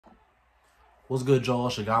What's good, y'all?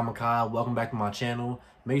 Shagar Makai. Welcome back to my channel.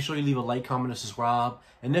 Make sure you leave a like, comment, and subscribe.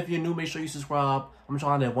 And if you're new, make sure you subscribe. I'm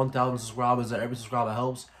trying to hit 1,000 subscribers. Every subscriber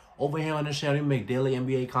helps. Over here on this channel, we make daily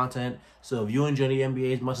NBA content. So if you enjoy the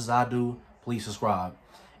NBA as much as I do, please subscribe.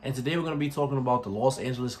 And today we're going to be talking about the Los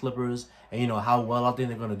Angeles Clippers and, how well I think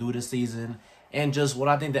they're going to do this season. And just what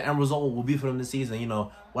I think the end result will be for them this season.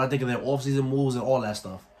 What I think of their offseason moves and all that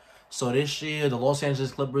stuff. So this year, the Los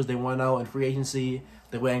Angeles Clippers, they went out in free agency.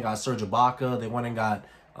 They went and got Serge Ibaka. They went and got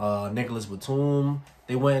Nicholas Batum.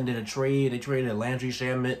 They went and did a trade. They traded Landry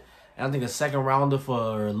Shamet. And I think a second rounder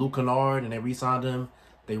for Luke Kennard, and they re-signed him.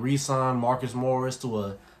 They re-signed Marcus Morris to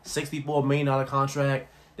a $64 million contract.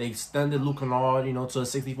 They extended Luke Kennard, to a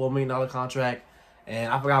 $64 million contract.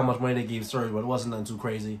 And I forgot how much money they gave Serge, but it wasn't nothing too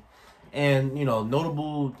crazy. And,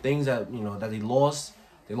 notable things that, that they lost.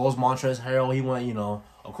 They lost Montrezl Harrell. He went,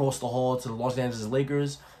 across the hall to the Los Angeles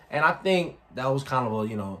Lakers. And I think that was kind of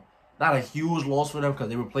a, not a huge loss for them because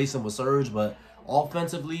they replaced him with Serge. But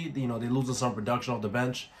offensively, they losing some production off the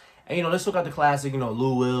bench. And, they still got the classic,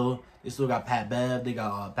 Lou Will. They still got Pat Bev. They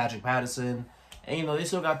got Patrick Patterson. And, they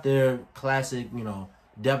still got their classic,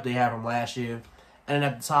 depth they had from last year. And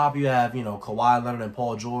at the top, you have, Kawhi Leonard and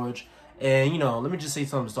Paul George. And, let me just say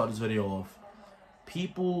something to start this video off.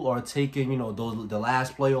 People are taking, the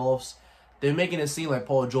last playoffs. They're making it seem like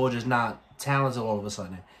Paul George is not talented all of a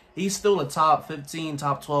sudden. He's still a top 15,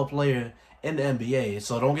 top 12 player in the NBA.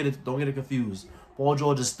 So don't get it confused. Paul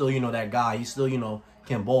George is still, that guy. He still,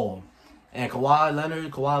 can ball. And Kawhi Leonard,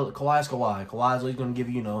 Kawhi is Kawhi. Kawhi is always going to give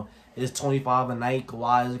you, his 25 a night.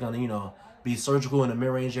 Kawhi is going to, be surgical in the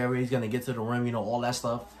mid-range area. He's going to get to the rim, all that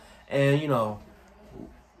stuff. And,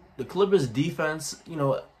 the Clippers defense,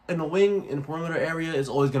 in the wing, in the perimeter area, is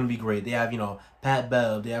always going to be great. They have, Pat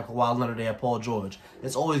Bev, they have Kawhi Leonard, they have Paul George.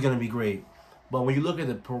 It's always going to be great. But when you look at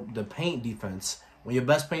the paint defense, when your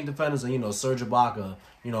best paint defenders are, Serge Ibaka,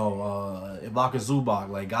 Ibaka Zubac,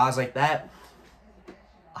 like guys like that,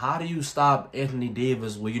 how do you stop Anthony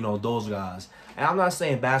Davis with, those guys? And I'm not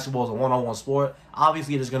saying basketball is a one-on-one sport.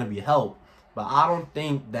 Obviously, there's going to be help. But I don't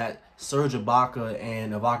think that Serge Ibaka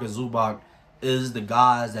and Ibaka Zubac is the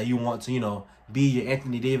guys that you want to, be your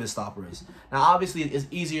Anthony Davis stoppers. Now, obviously, it's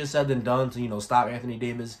easier said than done to, stop Anthony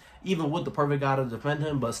Davis, even with the perfect guy to defend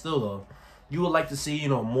him. But still, though, you would like to see,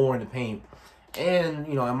 more in the paint. And,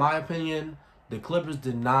 in my opinion, the Clippers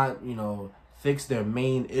did not, fix their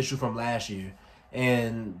main issue from last year.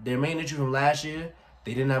 And their main issue from last year,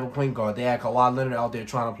 they didn't have a point guard. They had Kawhi Leonard out there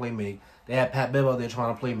trying to play make. They had Pat Bev out there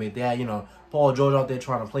trying to play make. They had, Paul George out there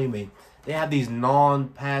trying to play make. They have these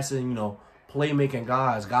non-passing, playmaking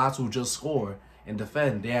guys who just score and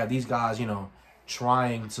defend. They have these guys,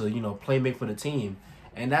 trying to, play make for the team.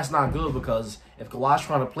 And that's not good because if Kawhi's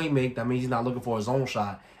trying to play make, that means he's not looking for his own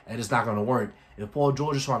shot, and it's not going to work. If Paul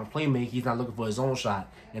George is trying to play make, he's not looking for his own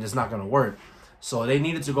shot, and it's not going to work. So they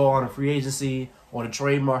needed to go on a free agency or the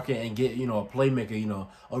trade market and get, a playmaker,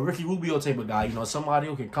 a Ricky Rubio type of guy, somebody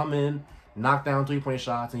who can come in, knock down three-point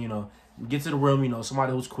shots and, get to the rim,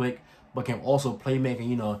 somebody who's quick, but can also play make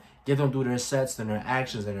and, get them through their sets and their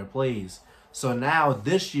actions and their plays. So now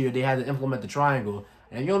this year they had to implement the triangle.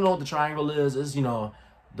 And you don't know what the triangle is. It's,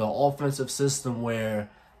 the offensive system where,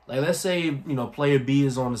 like, let's say, player B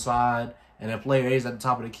is on the side and then player A is at the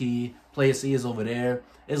top of the key. Player C is over there.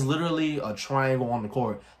 It's literally a triangle on the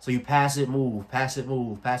court. So you pass it, move, pass it,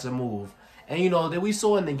 move, pass it, move. And, that we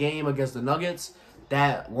saw in the game against the Nuggets,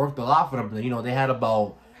 that worked a lot for them. They had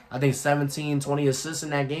about, I think, 17, 20 assists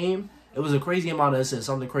in that game. It was a crazy amount of assists,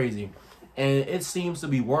 something crazy. And it seems to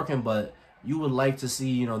be working, but you would like to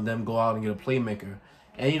see, them go out and get a playmaker.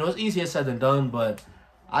 And, it's easier said than done, but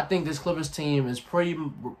I think this Clippers team is pretty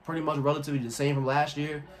much relatively the same from last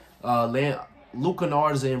year. Luke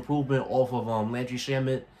Kennard is an improvement off of Landry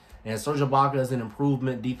Shamet, and Serge Ibaka is an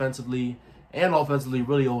improvement defensively and offensively,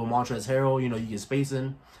 really, over Montrezl Harrell. You get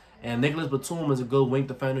spacing. And Nicholas Batum is a good wing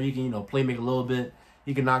defender. He can, play make a little bit.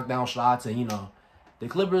 He can knock down shots, and, the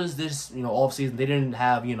Clippers this, offseason, they didn't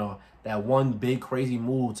have, that one big crazy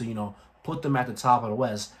move to, put them at the top of the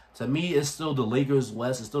West. To me, it's still the Lakers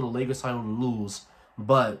West. It's still the Lakers title to lose.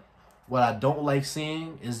 But what I don't like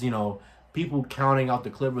seeing is, people counting out the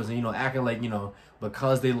Clippers and, acting like,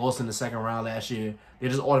 because they lost in the second round last year, they're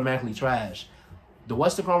just automatically trash. The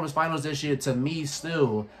Western Conference Finals this year, to me,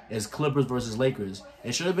 still is Clippers versus Lakers.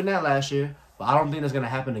 It should have been that last year, but I don't think that's going to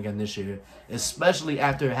happen again this year, especially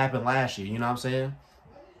after it happened last year. You know what I'm saying?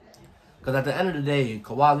 Because at the end of the day,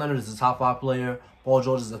 Kawhi Leonard is a top 5 player. Paul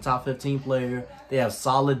George is a top 15 player. They have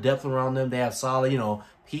solid depth around them. They have solid,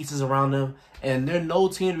 pieces around them. And they're no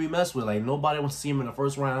team to be messed with. Like, nobody wants to see them in the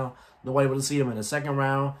first round. Nobody wants to see them in the second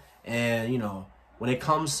round. And, when it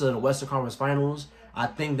comes to the Western Conference Finals, I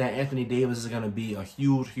think that Anthony Davis is going to be a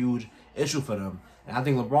huge issue for them. And I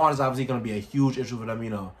think LeBron is obviously going to be a huge issue for them,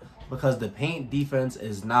 you know, because the paint defense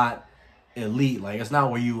is not elite. Like, it's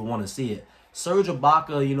not where you would want to see it. Serge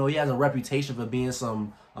Ibaka, you know, he has a reputation for being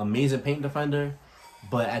some amazing paint defender.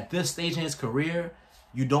 But at this stage in his career,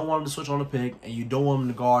 you don't want him to switch on the pick, and you don't want him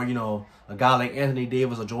to guard, you know, a guy like Anthony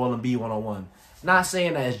Davis or Joel Embiid one-on-one. Not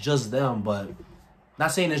saying that it's just them, but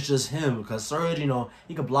not saying it's just him, because Serge, you know,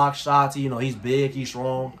 he can block shots. You know, he's big, he's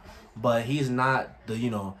strong, but he's not the, you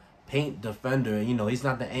know, paint defender. You know, he's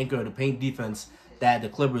not the anchor of the paint defense that the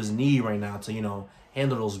Clippers need right now to, you know,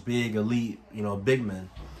 handle those big, elite, you know, big men.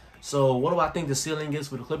 So what do I think the ceiling is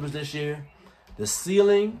for the Clippers this year? The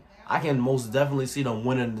ceiling, I can most definitely see them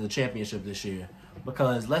winning the championship this year.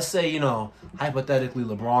 Because let's say, you know, hypothetically,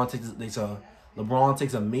 LeBron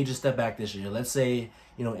takes a major step back this year. Let's say,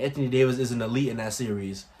 you know, Anthony Davis is an elite in that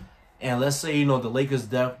series. And let's say, you know, the Lakers'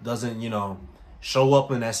 depth doesn't, you know, show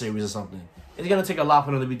up in that series or something. It's going to take a lot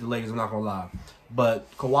for them to beat the Lakers, I'm not going to lie.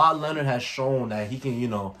 But Kawhi Leonard has shown that he can, you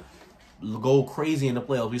know, go crazy in the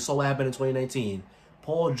playoffs. We saw what happened in 2019.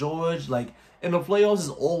 Paul George, like, in the playoffs is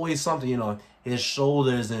always something, you know. His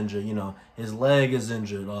shoulder is injured, you know. His leg is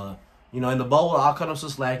injured. You know, in the bubble, I'll cut him some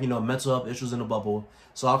slack, you know, mental health issues in the bubble.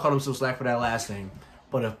 So I'll cut him some slack for that last thing.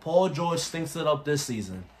 But if Paul George stinks it up this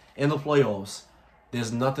season in the playoffs,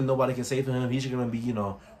 there's nothing nobody can say for him. He's going to be, you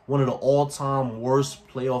know, one of the all-time worst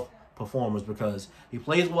playoff performers because he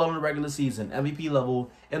plays well in the regular season, MVP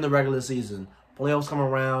level in the regular season. Playoffs come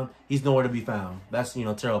around, he's nowhere to be found. That's, you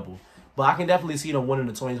know, terrible. But I can definitely see them winning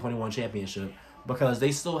the 2021 championship because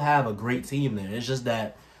they still have a great team there. It's just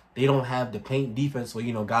that they don't have the paint defense for,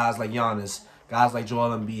 you know, guys like Giannis, guys like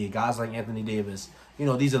Joel Embiid, guys like Anthony Davis. You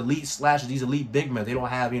know, these elite slashers, these elite big men, they don't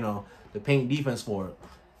have, you know, the paint defense for it.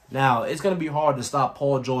 Now, it's going to be hard to stop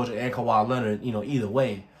Paul George and Kawhi Leonard, you know, either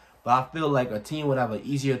way. But I feel like a team would have an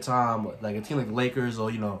easier time, like a team like the Lakers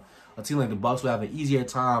or, you know, a team like the Bucks would have an easier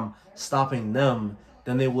time stopping them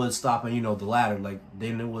than they would stopping, you know, the latter. Like,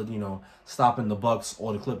 they would, you know, stopping the Bucks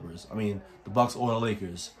or the Clippers. I mean, the Bucks or the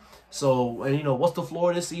Lakers. So, and, you know, what's the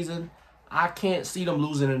floor this season? I can't see them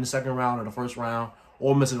losing in the second round or the first round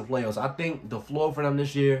or missing the playoffs. I think the floor for them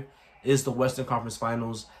this year is the Western Conference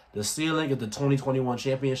Finals. The ceiling is the 2021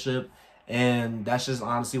 championship, and that's just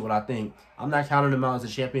honestly what I think. I'm not counting them out as a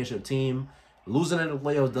championship team. Losing in the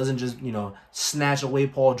playoffs doesn't just, you know, snatch away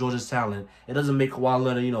Paul George's talent. It doesn't make Kawhi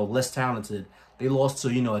Leonard, you know, less talented. They lost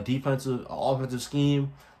to, you know, a defensive, offensive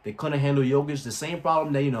scheme. They couldn't handle Jokic. The same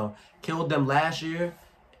problem that, you know, killed them last year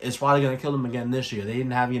is probably going to kill them again this year. They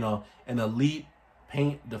didn't have, you know, an elite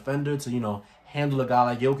paint defender to, you know, handle a guy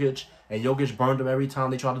like Jokic. And Jokic burned them every time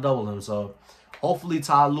they tried to double him. So hopefully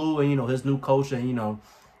Ty Lue and, you know, his new coach, and, you know,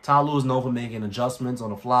 Ty Lue is known for making adjustments on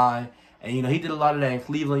the fly. And, you know, he did a lot of that in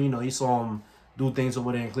Cleveland. You know, he saw him do things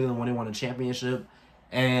over there in Cleveland when they won a championship.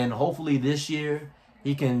 And hopefully this year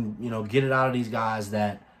he can, you know, get it out of these guys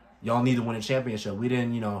that y'all need to win a championship. We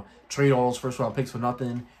didn't, you know, trade all those first-round picks for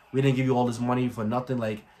nothing. We didn't give you all this money for nothing.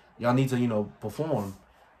 Like, y'all need to, you know, perform.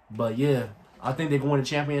 But, yeah, I think they're going to win a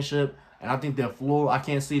championship. And I think their floor, I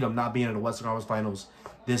can't see them not being in the Western Conference Finals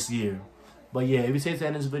this year. But, yeah, if you stay to the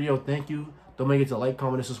end of this video, thank you. Don't forget to like,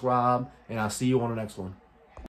 comment, and subscribe. And I'll see you on the next one.